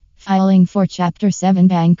Filing for Chapter 7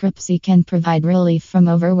 bankruptcy can provide relief from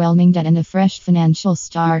overwhelming debt and a fresh financial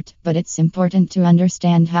start, but it's important to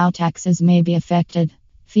understand how taxes may be affected.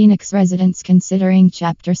 Phoenix residents considering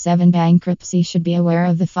Chapter 7 bankruptcy should be aware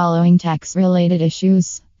of the following tax-related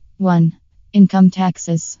issues. 1. Income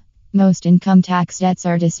taxes. Most income tax debts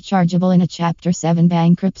are dischargeable in a Chapter 7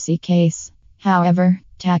 bankruptcy case. However,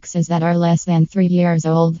 taxes that are less than 3 years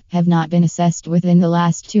old, have not been assessed within the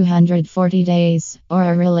last 240 days, or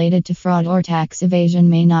are related to fraud or tax evasion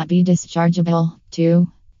may not be dischargeable. 2.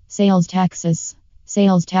 Sales taxes.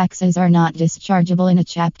 Sales taxes are not dischargeable in a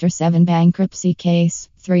Chapter 7 bankruptcy case.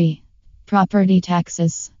 3. Property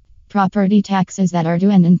taxes. Property taxes that are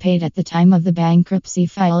due and unpaid at the time of the bankruptcy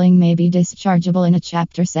filing may be dischargeable in a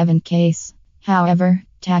Chapter 7 case. However,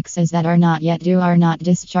 taxes that are not yet due are not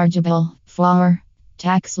dischargeable. 4.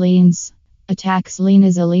 Tax liens. A tax lien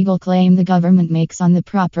is a legal claim the government makes on the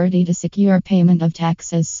property to secure payment of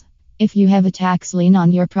taxes. If you have a tax lien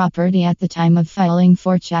on your property at the time of filing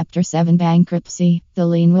for Chapter 7 bankruptcy, the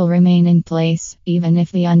lien will remain in place, even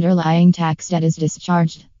if the underlying tax debt is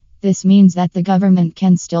discharged. This means that the government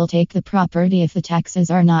can still take the property if the taxes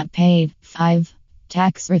are not paid. 5.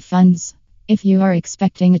 Tax refunds. If you are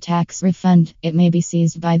expecting a tax refund, it may be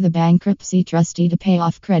seized by the bankruptcy trustee to pay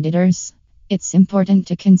off creditors. It's important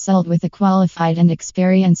to consult with a qualified and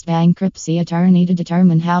experienced bankruptcy attorney to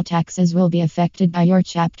determine how taxes will be affected by your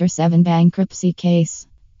Chapter 7 bankruptcy case.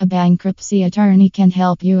 A bankruptcy attorney can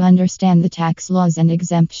help you understand the tax laws and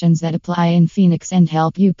exemptions that apply in Phoenix and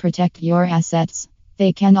help you protect your assets.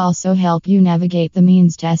 They can also help you navigate the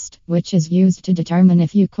means test, which is used to determine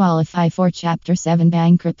if you qualify for Chapter 7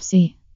 bankruptcy.